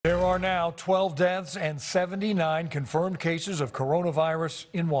are now 12 deaths and 79 confirmed cases of coronavirus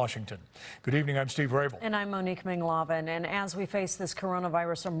in Washington. Good evening, I'm Steve Rabel. And I'm Monique Minglavin. And as we face this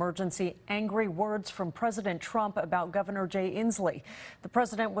coronavirus emergency, angry words from President Trump about Governor Jay Inslee. The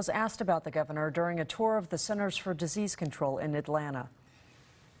president was asked about the governor during a tour of the Centers for Disease Control in Atlanta.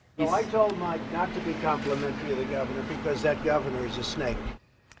 Well, I told Mike not to be complimentary of the governor because that governor is a snake.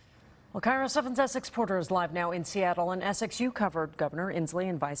 Well, Cairo 7's Essex Porter is live now in Seattle. And Essex, you covered Governor Inslee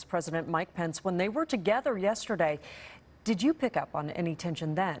and Vice President Mike Pence when they were together yesterday. Did you pick up on any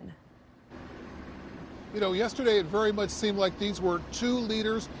tension then? You know, yesterday it very much seemed like these were two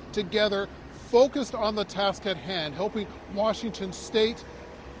leaders together, focused on the task at hand, helping Washington State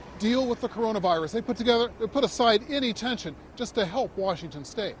deal with the coronavirus. They put aside any tension just to help Washington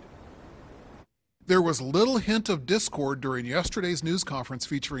State. There was little hint of discord during yesterday's news conference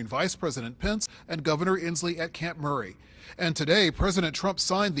featuring Vice President Pence and Governor Inslee at Camp Murray. And today, President Trump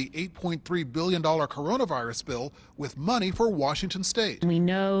signed the $8.3 billion coronavirus bill with money for Washington State. We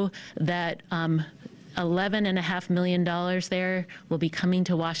know that $11.5 million there will be coming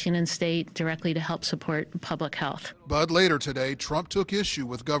to Washington State directly to help support public health. But later today, Trump took issue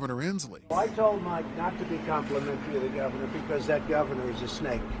with Governor Inslee. Well, I told Mike not to be complimentary of the governor because that governor is a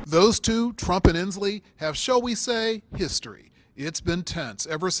snake. Those two, Trump and Inslee, have, shall we say, history. It's been tense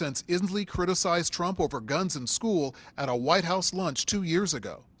ever since Inslee criticized Trump over guns in school at a White House lunch 2 years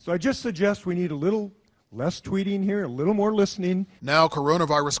ago. So I just suggest we need a little less tweeting here, a little more listening. Now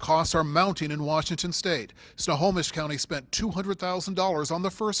coronavirus costs are mounting in Washington State. Snohomish County spent $200,000 on the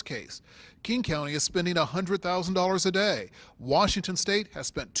first case. King County is spending $100,000 a day. Washington State has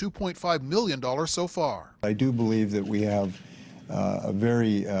spent $2.5 million so far. I do believe that we have a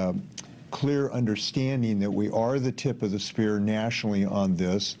very clear understanding that we are the tip of the spear nationally on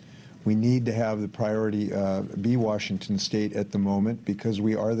this. We need to have the priority be Washington State at the moment because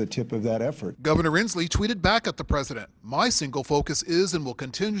we are the tip of that effort. Governor Inslee tweeted back at the president, "My single focus is and will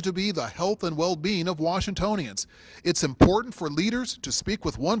continue to be the health and well-being of Washingtonians. It's important for leaders to speak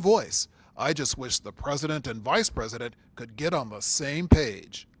with one voice. I just wish the president and vice president could get on the same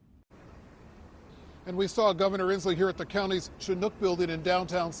page." And we saw Governor Inslee here at the county's Chinook building in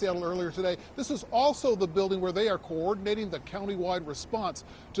downtown Seattle earlier today. This is also the building where they are coordinating the countywide response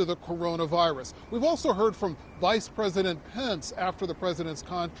to the coronavirus. We've also heard from Vice President Pence after the president's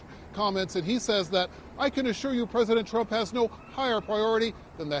comments, and he says that, "I can assure you President Trump has no higher priority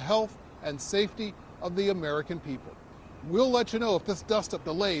than the health and safety of the American people." We'll let you know if this dust-up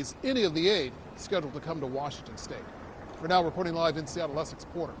delays any of the aid scheduled to come to Washington State. For now, reporting live in Seattle, Essex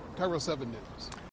Porter, Cairo 7 News.